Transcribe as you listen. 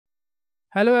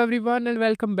Hello everyone and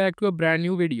welcome back to a brand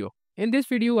new video. In this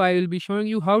video, I will be showing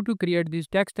you how to create this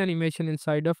text animation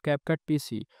inside of CapCut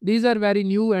PC. These are very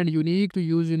new and unique to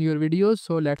use in your videos,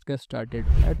 so let's get started.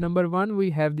 At number 1, we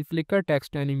have the flicker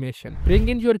text animation. Bring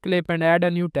in your clip and add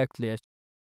a new text layer.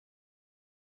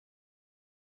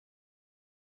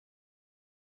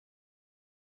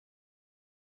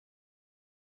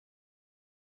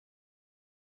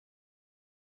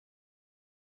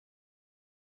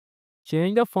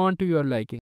 Change the font to your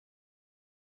liking.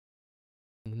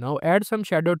 Now add some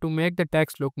shadow to make the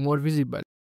text look more visible.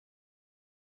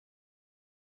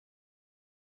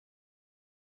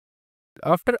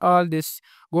 After all this,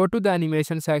 go to the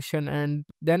animation section and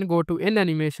then go to in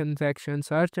animation section,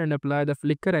 search and apply the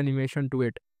flicker animation to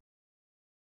it.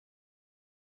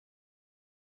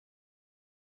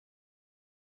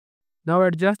 Now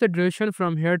adjust the duration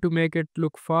from here to make it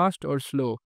look fast or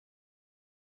slow.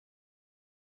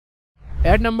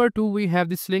 At number 2, we have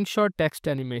the slingshot text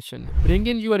animation. Bring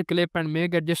in your clip and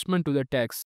make adjustment to the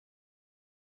text.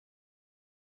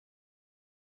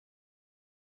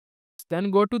 Then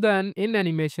go to the in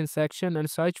animation section and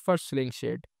search for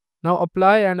slingshot. Now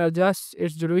apply and adjust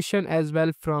its duration as well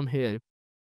from here.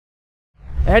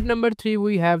 At number 3,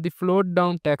 we have the float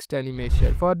down text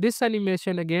animation. For this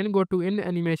animation, again go to in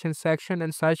animation section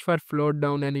and search for float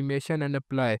down animation and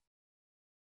apply.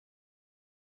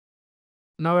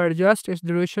 Now adjust its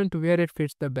duration to where it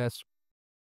fits the best.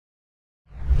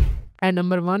 At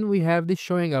number 1, we have the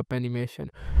showing up animation.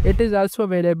 It is also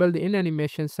available in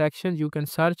animation section. You can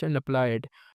search and apply it.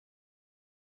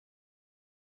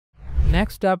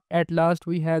 Next up, at last,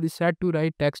 we have the set to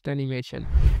right text animation.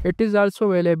 It is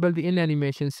also available in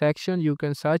animation section. You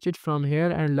can search it from here,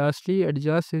 and lastly,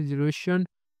 adjust its duration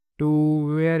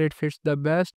to where it fits the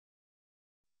best.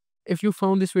 If you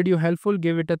found this video helpful,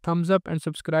 give it a thumbs up and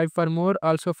subscribe for more.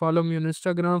 Also follow me on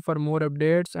Instagram for more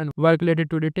updates and work related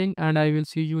to editing, and I will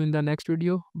see you in the next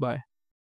video. Bye.